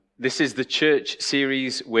This is the church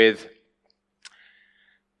series with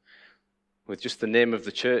just the name of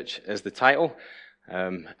the church as the title.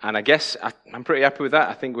 And I guess I'm pretty happy with that.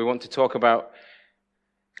 I think we want to talk about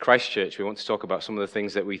Christchurch. We want to talk about some of the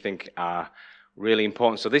things that we think are really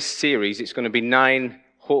important. So this series, it's going to be 9,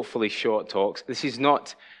 hopefully short talks. This is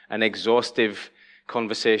not an exhaustive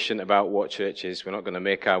conversation about what church is. We're not going to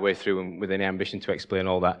make our way through with any ambition to explain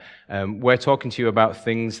all that. We're talking to you about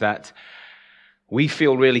things that we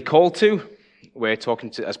feel really called to. We're talking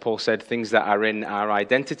to, as Paul said, things that are in our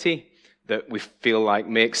identity, that we feel like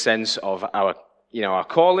make sense of our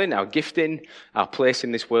calling, our gifting, our place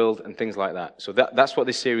in this world, and things like that. So that's what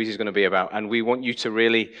this series is going to be about. And we want you to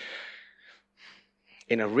really,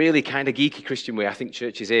 in a really kind of geeky Christian way, I think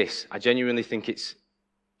church is ace. I genuinely think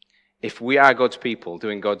if we are God's people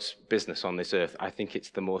doing God's business on this earth, I think it's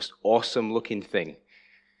the most awesome looking thing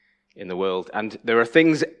in the world. And there are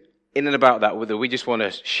things in and about that we just want to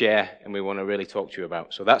share and we want to really talk to you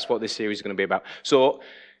about. So that's what this series is going to be about. So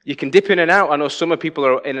you can dip in and out. I know some people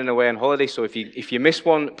are in and away on holiday, so if you miss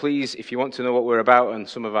one, please, if you want to know what we're about and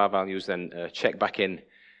some of our values, then check back in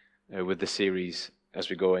with the series as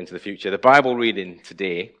we go into the future. The Bible reading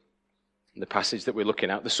today, the passage that we're looking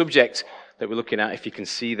at, the subject that we're looking at, if you can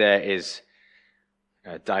see there, is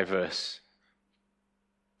diverse.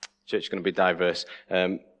 Church is going to be diverse.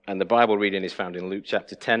 And the Bible reading is found in Luke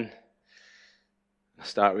chapter 10. I'll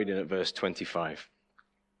start reading at verse 25.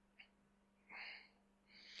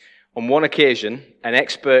 On one occasion, an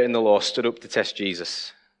expert in the law stood up to test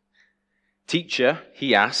Jesus. "Teacher,"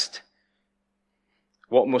 he asked,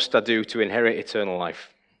 "what must I do to inherit eternal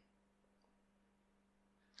life?"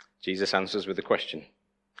 Jesus answers with a question.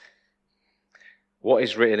 "What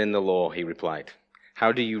is written in the law?" he replied.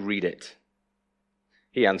 "How do you read it?"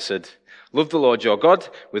 He answered, "Love the Lord your God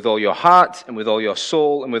with all your heart and with all your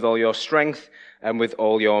soul and with all your strength and with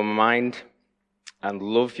all your mind, and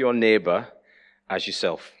love your neighbor as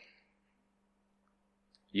yourself."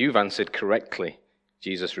 "You've answered correctly,"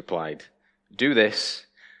 Jesus replied. "Do this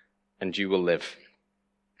and you will live."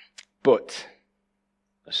 But,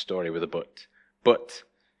 a story with a but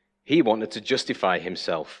he wanted to justify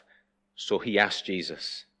himself, so he asked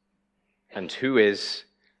Jesus, "And who is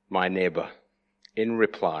my neighbor?" In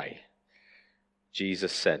reply,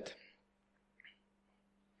 Jesus said,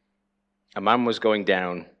 "A man was going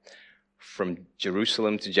down from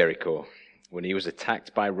Jerusalem to Jericho when he was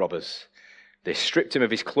attacked by robbers. They stripped him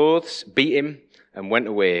of his clothes, beat him, and went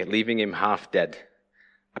away, leaving him half dead.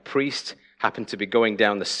 A priest happened to be going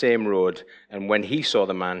down the same road, and when he saw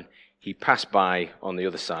the man, he passed by on the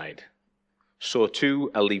other side. So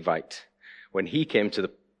too a Levite, when he came to the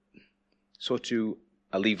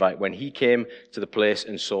place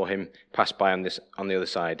and saw him, passed by on the other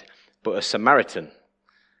side. But a Samaritan,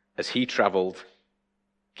 as he traveled,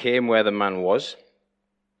 came where the man was."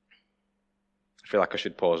 I feel like I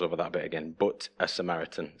should pause over that bit again. But a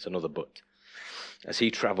Samaritan, it's another but. "As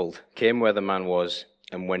he traveled, came where the man was,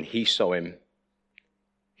 and when he saw him,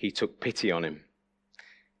 he took pity on him.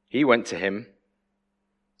 He went to him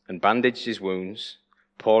and bandaged his wounds,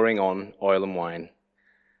 pouring on oil and wine.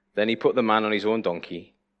 Then he put the man on his own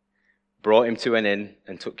donkey, brought him to an inn,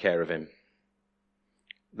 and took care of him.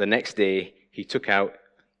 The next day he took out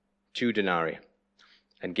 2 denarii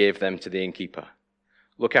and gave them to the innkeeper.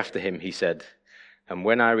 'Look after him,' he said, 'and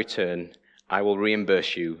when I return, I will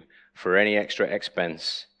reimburse you for any extra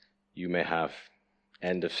expense you may have.'"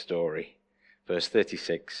 End of story. Verse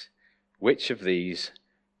 36. "Which of these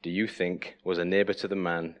do you think was a neighbor to the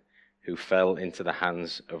man who fell into the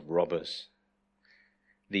hands of robbers?"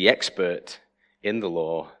 The expert in the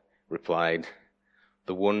law replied,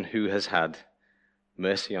 "The one who has had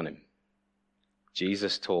mercy on him."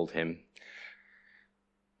 Jesus told him,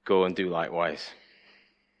 "Go and do likewise."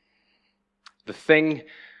 The thing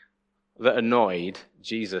that annoyed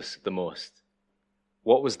Jesus the most,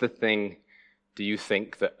 what was the thing, do you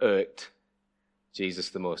think, that irked Jesus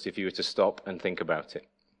the most, if you were to stop and think about it?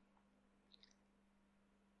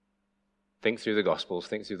 Think through the Gospels,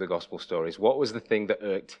 think through the Gospel stories. What was the thing that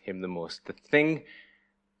irked him the most? The thing,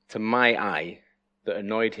 to my eye, that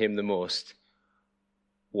annoyed him the most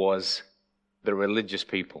was the religious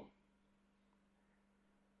people,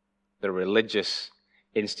 the religious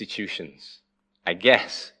institutions. I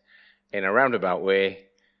guess, in a roundabout way,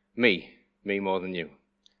 me more than you.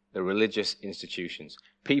 The religious institutions.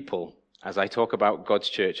 People, as I talk about God's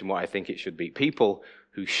church and what I think it should be, people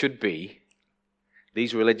who should be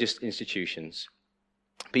these religious institutions,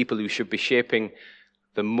 people who should be shaping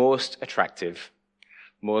the most attractive,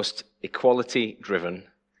 most equality-driven,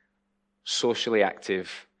 socially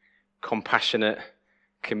active, compassionate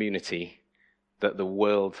community that the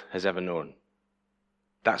world has ever known.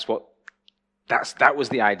 That was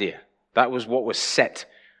the idea. That was what was set.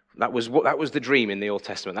 That was the dream in the Old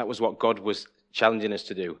Testament. That was what God was challenging us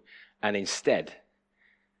to do. And instead,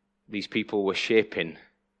 these people were shaping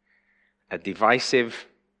a divisive,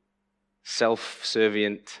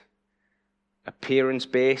 self-servient,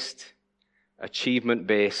 appearance-based,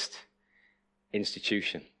 achievement-based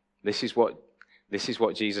institution. This is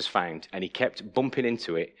what Jesus found, and he kept bumping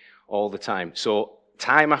into it all the time. So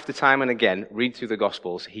time after time and again, read through the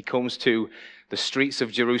Gospels, he comes to the streets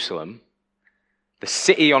of Jerusalem, the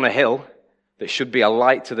city on a hill that should be a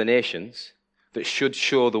light to the nations, that should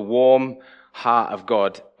show the warm heart of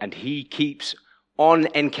God, and he keeps on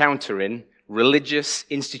encountering religious,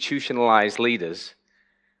 institutionalized leaders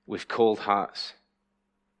with cold hearts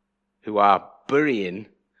who are burying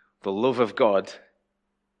the love of God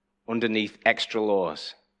underneath extra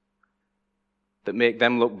laws that make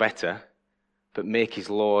them look better, but make his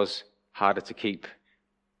laws harder to keep.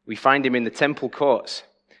 We find him in the temple courts,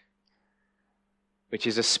 which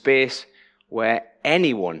is a space where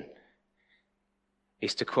anyone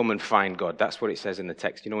is to come and find God. That's what it says in the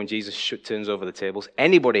text. You know, when Jesus turns over the tables,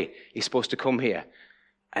 anybody is supposed to come here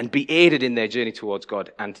and be aided in their journey towards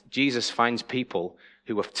God. And Jesus finds people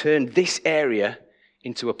who have turned this area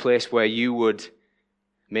into a place where you would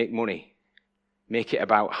make money, make it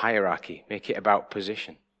about hierarchy, make it about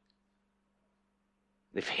position.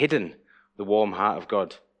 They've hidden the warm heart of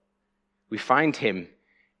God. We find him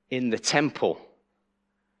in the temple.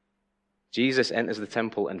 Jesus enters the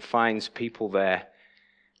temple and finds people there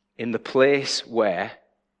in the place where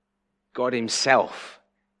God himself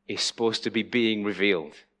is supposed to be being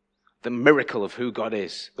revealed. The miracle of who God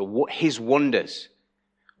is, his wonders,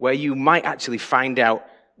 where you might actually find out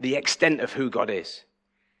the extent of who God is.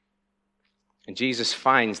 And Jesus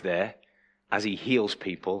finds there, as he heals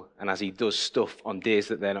people and as he does stuff on days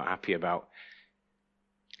that they're not happy about,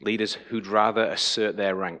 leaders who'd rather assert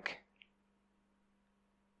their rank.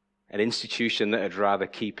 An institution that had rather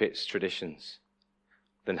keep its traditions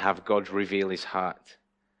than have God reveal his heart,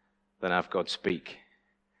 than have God speak.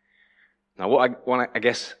 Now, what I want to,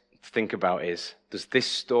 to think about is, does this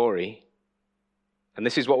story, and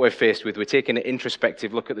this is what we're faced with, we're taking an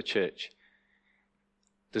introspective look at the church.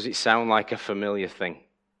 Does it sound like a familiar thing?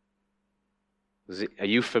 Are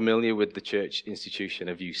you familiar with the church institution?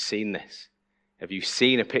 Have you seen this? Have you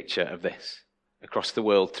seen a picture of this across the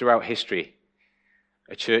world, throughout history?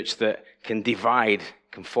 A church that can divide,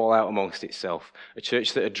 can fall out amongst itself. A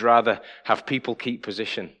church that would rather have people keep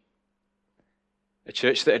position. A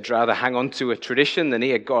church that would rather hang on to a tradition than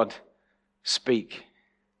hear God speak.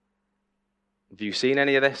 Have you seen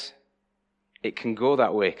any of this? It can go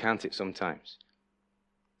that way, can't it, sometimes?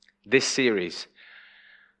 This series,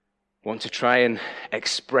 I want to try and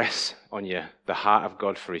express on you the heart of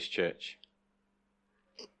God for his church.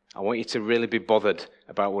 I want you to really be bothered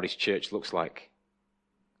about what his church looks like.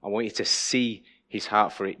 I want you to see his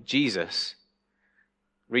heart for it. Jesus,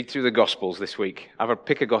 read through the Gospels this week.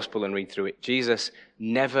 Pick a Gospel and read through it. Jesus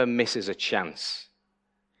never misses a chance.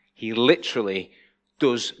 He literally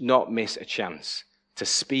does not miss a chance to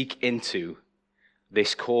speak into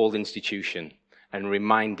this cold institution and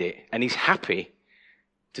remind it. And he's happy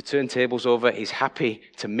to turn tables over. He's happy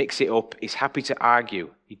to mix it up. He's happy to argue.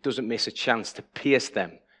 He doesn't miss a chance to pierce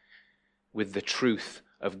them with the truth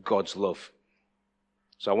of God's love.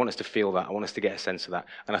 So I want us to feel that. I want us to get a sense of that.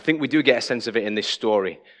 And I think we do get a sense of it in this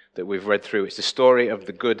story that we've read through. It's the story of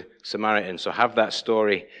the Good Samaritan. So have that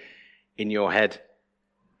story in your head.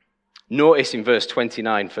 Notice in verse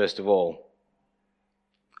 29, first of all,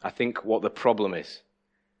 I think what the problem is.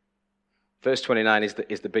 Verse 29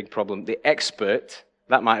 is the big problem. The expert,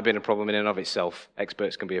 that might have been a problem in and of itself.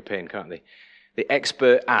 Experts can be a pain, can't they? The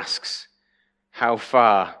expert asks, how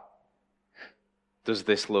far does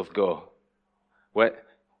this love go? What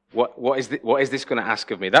is this going to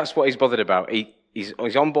ask of me? That's what he's bothered about. He's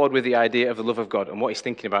on board with the idea of the love of God, and what he's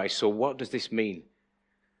thinking about is, so what does this mean?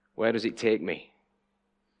 Where does it take me?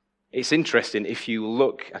 It's interesting if you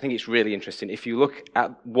look, I think it's really interesting, if you look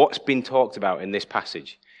at what's been talked about in this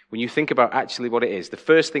passage, when you think about actually what it is, the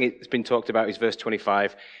first thing that's been talked about is verse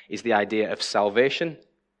 25, is the idea of salvation.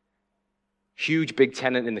 Huge big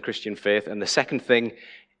tenet in the Christian faith. And the second thing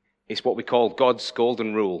is what we call God's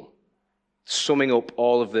golden rule, summing up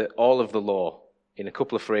all of the law in a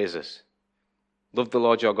couple of phrases. Love the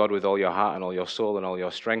Lord your God with all your heart and all your soul and all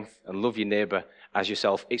your strength, and love your neighbor as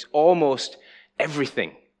yourself. It's almost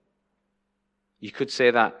everything. You could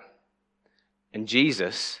say that. And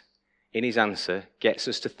Jesus, in his answer, gets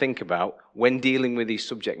us to think about, when dealing with these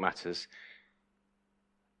subject matters,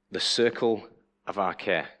 the circle of our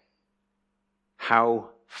care. how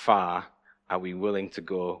far are we willing to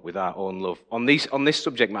go with our own love? On this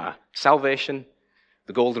subject matter, salvation,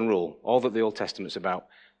 the golden rule, all that the Old Testament's about,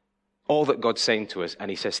 all that God's saying to us, and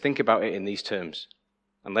he says, think about it in these terms,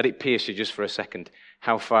 and let it pierce you just for a second.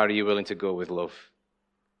 How far are you willing to go with love?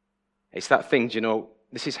 It's that thing,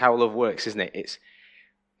 this is how love works, isn't it? It's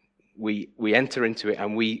we enter into it,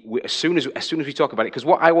 and we as soon as we talk about it, because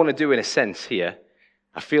what I want to do in a sense here,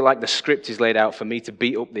 I feel like the script is laid out for me to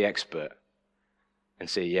beat up the expert and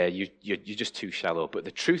say, yeah, you're just too shallow. But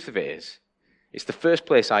the truth of it is, it's the first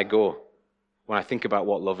place I go when I think about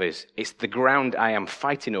what love is. It's the ground I am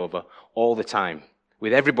fighting over all the time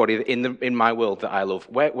with everybody in my world that I love.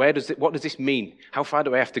 What does this mean? How far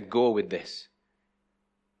do I have to go with this?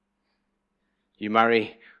 You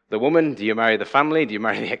marry the woman, do you marry the family? Do you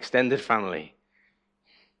marry the extended family?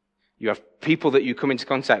 You have people that you come into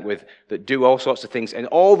contact with that do all sorts of things, and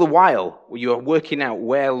all the while you are working out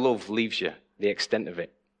where love leaves you, the extent of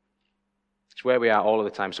it. It's where we are all of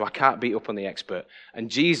the time, so I can't beat up on the expert. And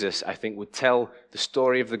Jesus, I think, would tell the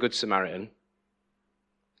story of the Good Samaritan.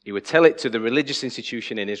 He would tell it to the religious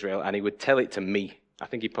institution in Israel, and he would tell it to me. I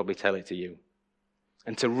think he'd probably tell it to you.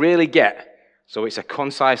 And to really get, so it's a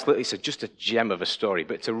concise, it's just a gem of a story,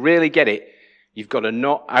 but to really get it, you've got to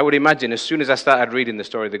not, I would imagine as soon as I started reading the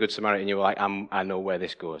story of the Good Samaritan, you were like, I know where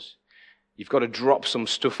this goes. You've got to drop some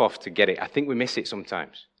stuff off to get it. I think we miss it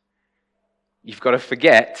sometimes. You've got to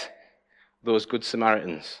forget those Good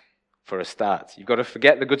Samaritans for a start. You've got to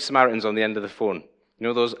forget the Good Samaritans on the end of the phone. You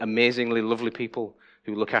know those amazingly lovely people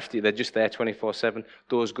who look after you, they're just there 24/7.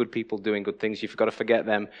 Those good people doing good things, you've got to forget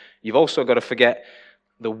them. You've also got to forget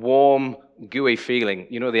the warm, gooey feeling.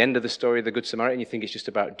 You know, the end of the story of the Good Samaritan, you think it's just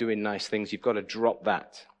about doing nice things. You've got to drop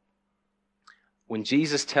that. When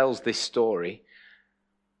Jesus tells this story,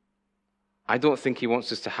 I don't think he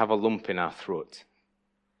wants us to have a lump in our throat.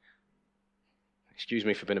 Excuse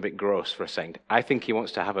me for being a bit gross for a second. I think he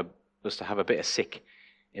wants us to have a bit of sick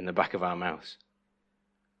in the back of our mouths.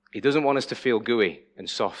 He doesn't want us to feel gooey and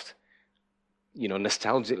soft,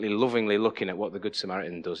 nostalgically, lovingly looking at what the Good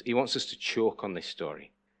Samaritan does. He wants us to choke on this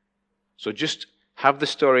story. So just have the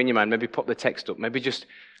story in your mind. Maybe pop the text up. Maybe just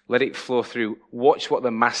let it flow through. Watch what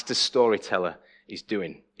the master storyteller is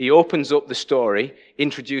doing. He opens up the story,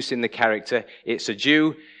 introducing the character. It's a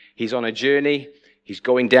Jew. He's on a journey. He's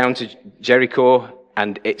going down to Jericho,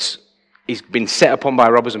 and he's been set upon by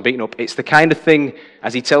robbers and beaten up. It's the kind of thing,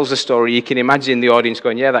 as he tells the story, you can imagine the audience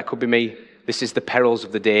going, yeah, that could be me. This is the perils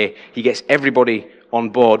of the day. He gets everybody on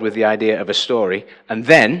board with the idea of a story. And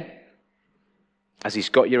then, as he's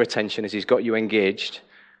got your attention, as he's got you engaged,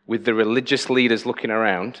 with the religious leaders looking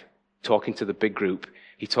around, talking to the big group,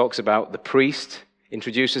 he talks about the priest,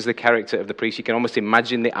 introduces the character of the priest. You can almost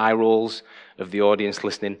imagine the eye rolls of the audience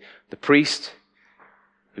listening. The priest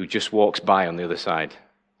who just walks by on the other side.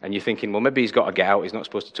 And you're thinking, well, maybe he's got to get out. He's not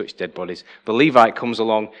supposed to touch dead bodies. The Levite comes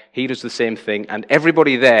along. He does the same thing. And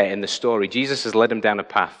everybody there in the story, Jesus has led them down a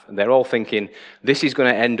path. And they're all thinking, this is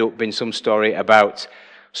going to end up being some story about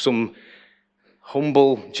some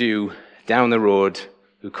humble Jew down the road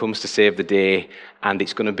who comes to save the day. And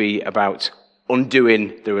it's going to be about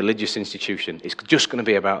undoing the religious institution. It's just going to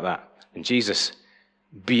be about that. And Jesus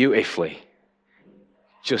beautifully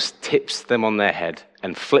just tips them on their head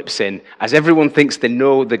and flips in, as everyone thinks they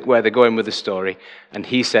know where they're going with the story. And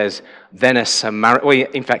he says, then a Samaritan, well,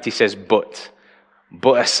 in fact, he says, but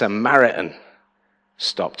a Samaritan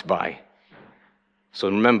stopped by. So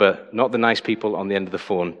remember, not the nice people on the end of the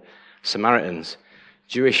phone, Samaritans,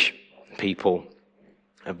 Jewish people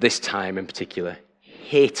of this time in particular,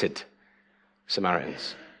 hated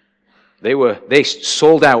Samaritans. They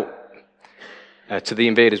sold out to the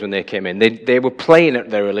invaders when they came in. They were playing at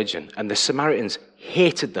their religion, and the Samaritans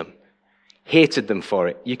hated them for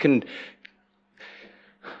it. You can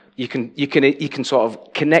sort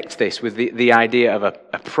of connect this with the idea of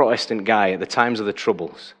a Protestant guy at the times of the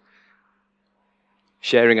Troubles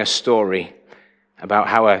sharing a story about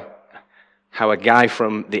how a guy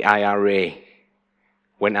from the IRA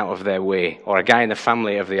went out of their way, or a guy in the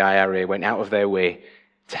family of the IRA went out of their way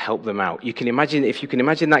to help them out. If you can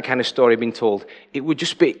imagine that kind of story being told, it would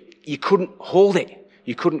just be, you couldn't hold it.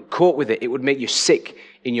 You couldn't cope with it. It would make you sick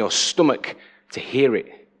in your stomach to hear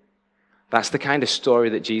it. That's the kind of story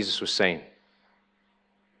that Jesus was saying.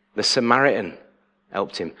 The Samaritan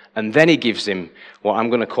helped him. And then he gives him what I'm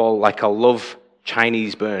going to call like a love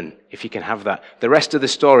Chinese burn, if you can have that. The rest of the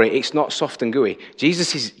story, it's not soft and gooey.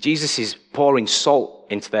 Jesus is pouring salt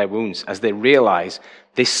into their wounds as they realize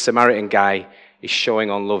this Samaritan guy is showing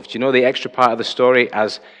on love. Do you know the extra part of the story?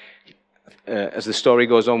 As the story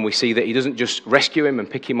goes on, we see that he doesn't just rescue him and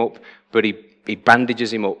pick him up, but he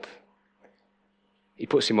bandages him up. He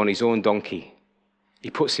puts him on his own donkey. He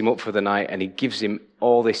puts him up for the night and he gives him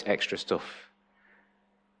all this extra stuff.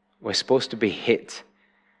 We're supposed to be hit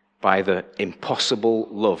by the impossible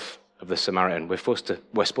love of the Samaritan. We're supposed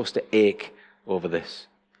to ache over this.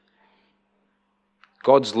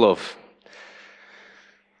 God's love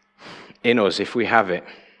in us, if we have it,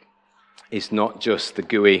 is not just the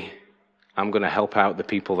gooey, I'm going to help out the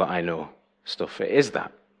people that I know stuff. It is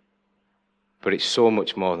that. But it's so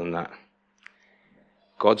much more than that.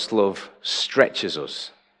 God's love stretches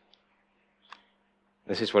us.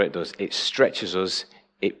 This is what it does. It stretches us,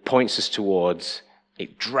 it points us towards,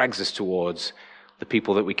 it drags us towards the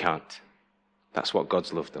people that we can't. That's what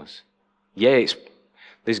God's love does. Yeah,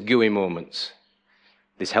 there's gooey moments.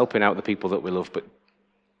 There's helping out the people that we love, but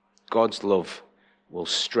God's love will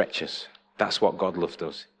stretch us. That's what God's love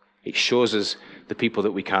does. It shows us the people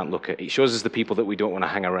that we can't look at. It shows us the people that we don't want to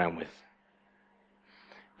hang around with.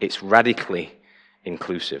 It's radically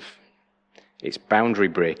inclusive. It's boundary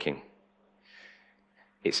breaking.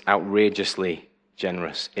 It's outrageously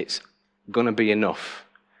generous. It's going to be enough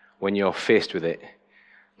when you're faced with it,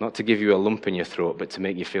 not to give you a lump in your throat, but to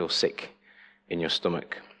make you feel sick in your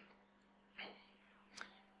stomach.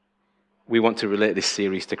 We want to relate this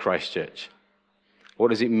series to Christchurch. What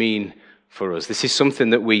does it mean for us? This is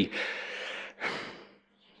something that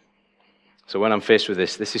so when I'm faced with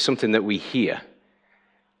this is something that we hear,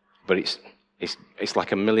 but it's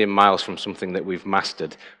like a million miles from something that we've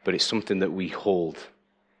mastered, but it's something that we hold.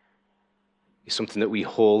 It's something that we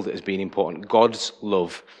hold as being important. God's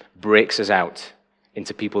love breaks us out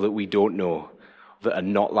into people that we don't know, that are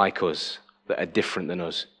not like us, that are different than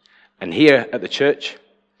us. And here at the church,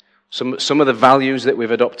 some of the values that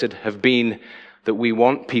we've adopted have been that we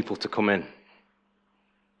want people to come in.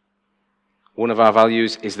 One of our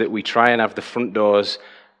values is that we try and have the front doors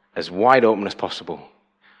as wide open as possible.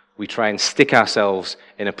 We try and stick ourselves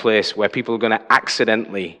in a place where people are going to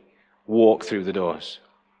accidentally walk through the doors.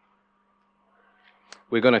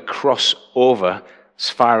 We're going to cross over as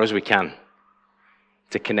far as we can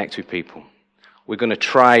to connect with people. We're going to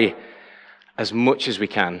try as much as we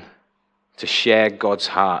can to share God's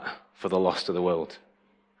heart for the lost of the world.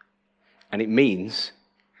 And it means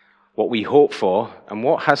what we hope for, and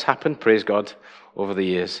what has happened, praise God, over the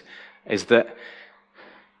years, is that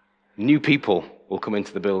new people will come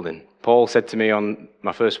into the building. Paul said to me on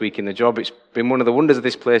my first week in the job, it's been one of the wonders of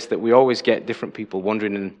this place that we always get different people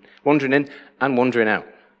wandering in and wandering out.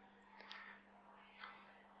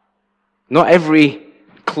 Not every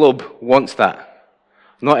club wants that.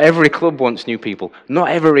 Not every club wants new people. Not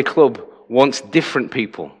every club wants different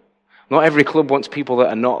people. Not every club wants people that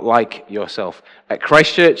are not like yourself. At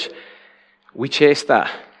Christchurch, we chase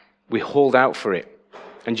that. We hold out for it.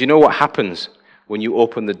 And do you know what happens when you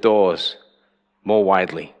open the doors more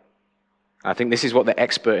widely? I think this is what the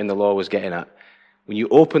expert in the law was getting at. When you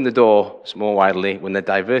open the doors more widely, when the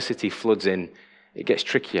diversity floods in, it gets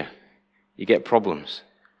trickier. You get problems.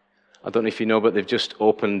 I don't know if you know, but they've just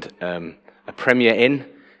opened a Premier Inn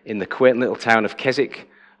in the quaint little town of Keswick,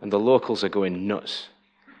 and the locals are going nuts.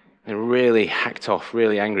 They're really hacked off,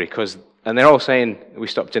 really angry, and they're all saying, we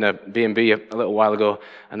stopped in a B&B a little while ago,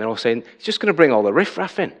 and they're all saying, it's just going to bring all the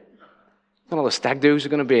riffraff in. And all the stag doos are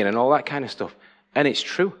going to be in, and all that kind of stuff. And it's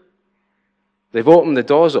true. They've opened the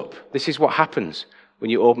doors up. This is what happens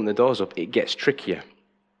when you open the doors up. It gets trickier.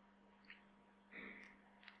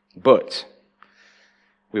 But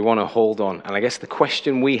we want to hold on. And I guess the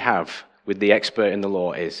question we have with the expert in the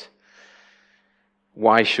law is,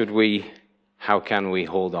 why should we, how can we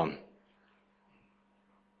hold on?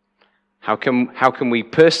 How can we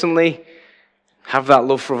personally have that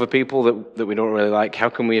love for other people that we don't really like? How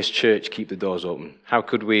can we as church keep the doors open? How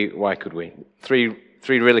could we, why could we? Three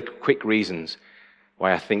really quick reasons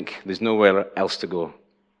why I think there's nowhere else to go.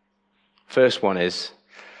 First one is,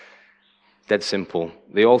 dead simple,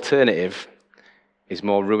 the alternative is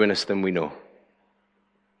more ruinous than we know.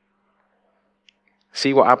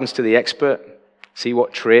 See what happens to the expert. See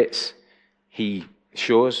what traits he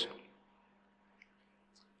shows.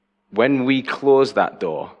 When we close that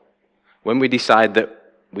door, when we decide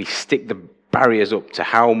that we stick the barriers up to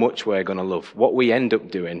how much we're going to love, what we end up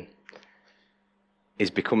doing is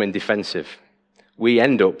becoming defensive. We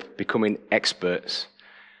end up becoming experts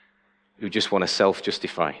who just want to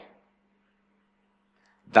self-justify.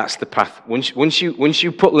 That's the path. Once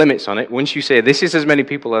you put limits on it, once you say, this is as many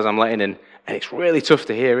people as I'm letting in, and it's really tough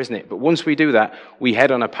to hear, isn't it? But once we do that, we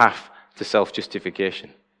head on a path to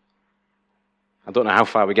self-justification. I don't know how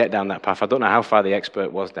far we get down that path. I don't know how far the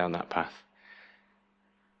expert was down that path.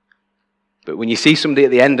 But when you see somebody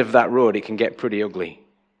at the end of that road, it can get pretty ugly.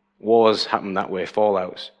 Wars happen that way.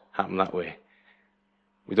 Fallouts happen that way.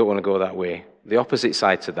 We don't want to go that way. The opposite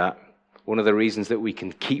side to that, one of the reasons that we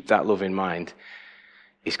can keep that love in mind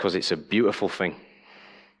is because it's a beautiful thing.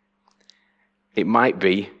 It might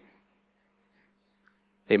be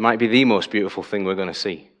the most beautiful thing we're going to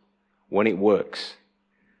see when it works,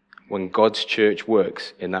 when God's church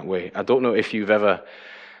works in that way. I don't know if you've ever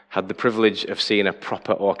had the privilege of seeing a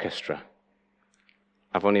proper orchestra.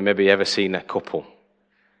 I've only maybe ever seen a couple,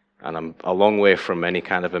 and I'm a long way from any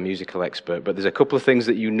kind of a musical expert, but there's a couple of things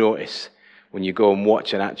that you notice when you go and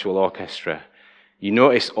watch an actual orchestra. You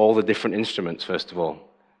notice all the different instruments, first of all.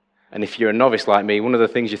 And if you're a novice like me, one of the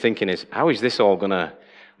things you're thinking is, how is this all going to...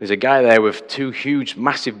 There's a guy there with two huge,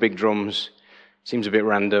 massive big drums. Seems a bit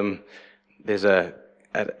random. There's a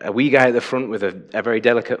wee guy at the front with a very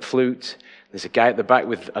delicate flute. There's a guy at the back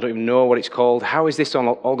with, I don't even know what it's called. How is this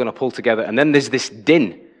all going to pull together? And then there's this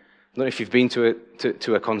din. I don't know if you've been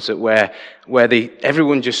to a concert where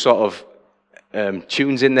everyone just sort of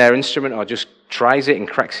tunes in their instrument or just tries it and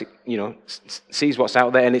cracks it, sees what's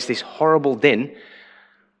out there, and it's this horrible din.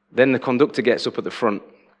 Then the conductor gets up at the front.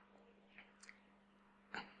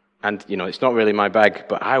 And, it's not really my bag,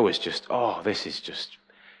 but I was just, this is just,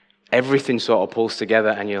 everything sort of pulls together,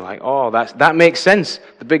 and you're like, that makes sense.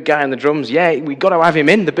 The big guy on the drums, we got to have him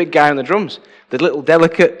in, the big guy on the drums. The little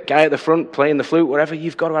delicate guy at the front playing the flute, whatever,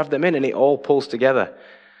 you've got to have them in, and it all pulls together.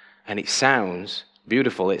 And it sounds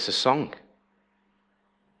beautiful. It's a song.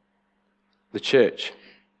 The church.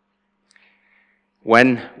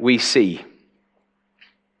 When we see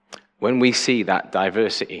that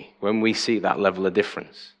diversity, when we see that level of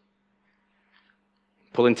difference,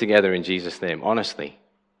 pulling together in Jesus' name, honestly,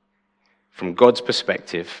 from God's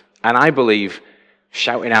perspective, and I believe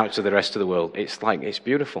shouting out to the rest of the world, it's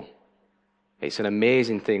beautiful. It's an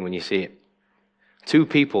amazing thing when you see it. Two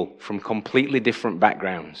people from completely different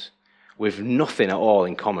backgrounds with nothing at all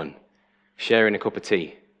in common, sharing a cup of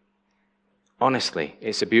tea. Honestly,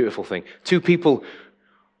 it's a beautiful thing. Two people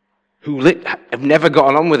who have never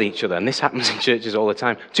gotten on with each other, and this happens in churches all the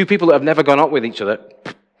time. Two people that have never gone on with each other,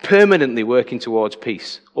 permanently working towards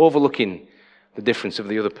peace, overlooking the difference of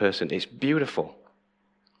the other person. It's beautiful.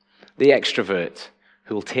 The extrovert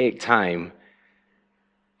who will take time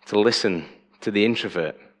to listen to the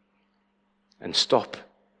introvert and stop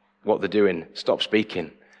what they're doing, stop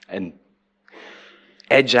speaking, and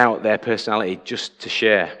edge out their personality just to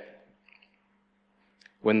share.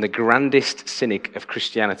 When the grandest cynic of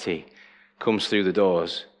Christianity comes through the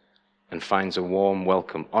doors and finds a warm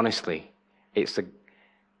welcome, honestly, it's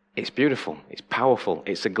beautiful, it's powerful,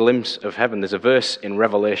 it's a glimpse of heaven. There's a verse in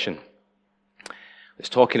Revelation that's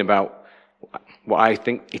talking about what I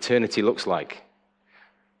think eternity looks like.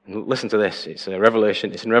 And listen to this, it's in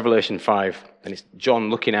Revelation 5, and it's John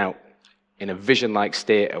looking out in a vision-like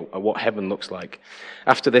state at what heaven looks like.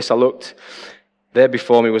 After this I looked, there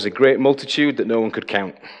before me was a great multitude that no one could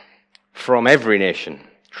count, from every nation,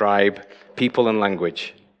 tribe, people, and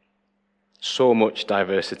language. So much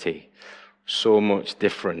diversity, so much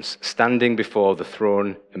difference, standing before the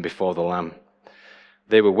throne and before the Lamb.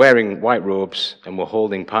 They were wearing white robes and were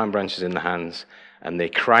holding palm branches in their hands, and they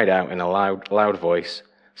cried out in a loud voice,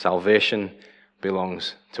 "Salvation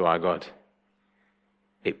belongs to our God."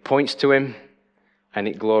 It points to him and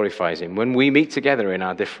it glorifies him. When we meet together in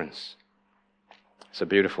our difference, it's a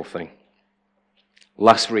beautiful thing.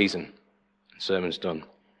 Last reason, sermon's done.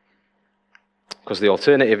 Because the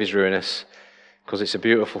alternative is ruinous, because it's a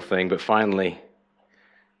beautiful thing, but finally,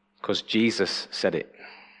 because Jesus said it.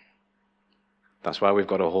 That's why we've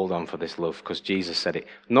got to hold on for this love, because Jesus said it.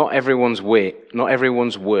 Not everyone's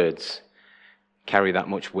words carry that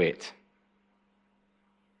much weight.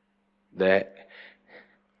 The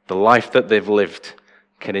life that they've lived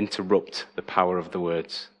can interrupt the power of the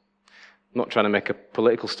words. I'm not trying to make a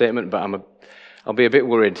political statement, but I'll be a bit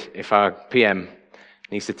worried if our PM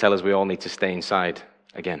needs to tell us we all need to stay inside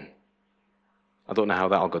again. I don't know how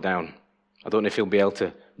that'll go down. I don't know if he'll be able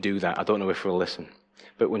to do that. I don't know if we'll listen.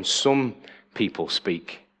 But when some people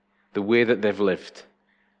speak, the way that they've lived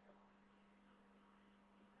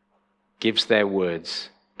gives their words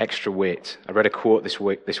extra weight. I read a quote this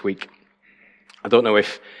week. I don't know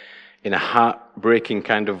if in a heartbreaking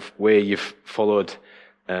kind of way you've followed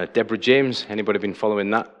Deborah James. Anybody been following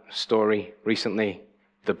that story recently?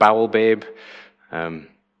 The Bowel Babe, the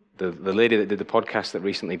lady that did the podcast that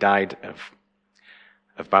recently died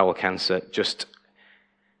of bowel cancer, just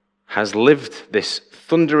has lived this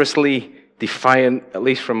thunderously defiant, at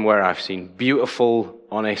least from where I've seen, beautiful,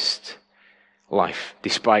 honest life,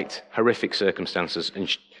 despite horrific circumstances.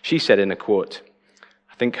 And she said in a quote,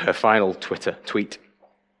 I think her final tweet,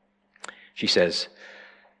 she says,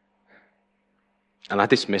 and I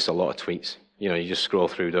dismiss a lot of tweets, you just scroll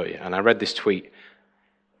through, don't you? And I read this tweet,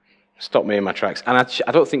 stopped me in my tracks. And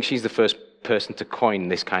I don't think she's the first person to coin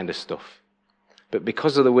this kind of stuff. But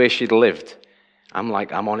because of the way she'd lived, I'm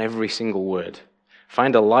on every single word.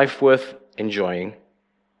 Find a life worth enjoying,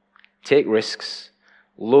 take risks,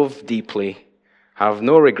 love deeply, have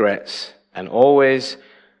no regrets, and always,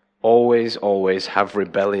 always, always have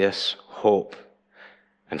rebellious hope.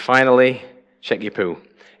 And finally, check your poo.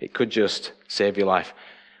 It could just save your life.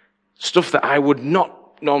 Stuff that I would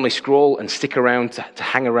not normally scroll and stick around to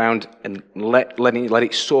hang around and let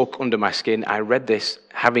it soak under my skin. I read this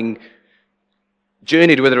having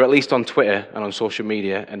journeyed with her at least on Twitter and on social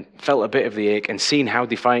media and felt a bit of the ache and seen how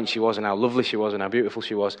defiant she was and how lovely she was and how beautiful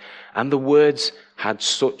she was. And the words had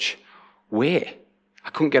such weight. I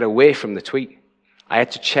couldn't get away from the tweet. I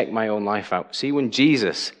had to check my own life out. See, when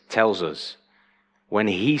Jesus tells us, when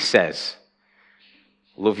he says,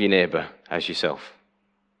 love your neighbor as yourself,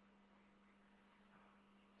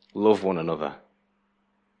 love one another,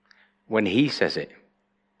 when he says it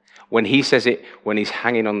when he's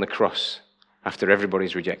hanging on the cross after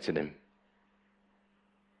everybody's rejected him,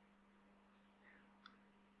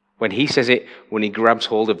 when he says it when he grabs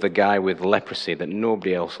hold of the guy with leprosy that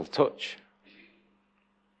nobody else will touch,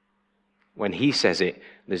 when he says it,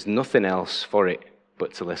 there's nothing else for it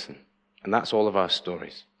but to listen. And that's all of our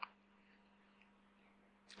stories.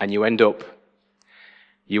 And you end up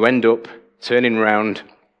turning round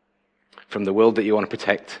from the world that you want to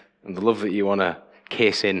protect and the love that you want to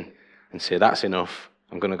case in and say, that's enough,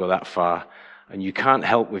 I'm going to go that far. And you can't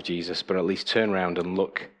help with Jesus, but at least turn around and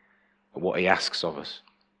look at what he asks of us.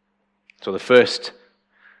 So the first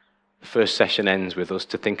session ends with us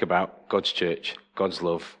to think about God's church, God's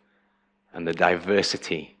love, and the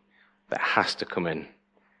diversity that has to come in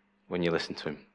when you listen to him.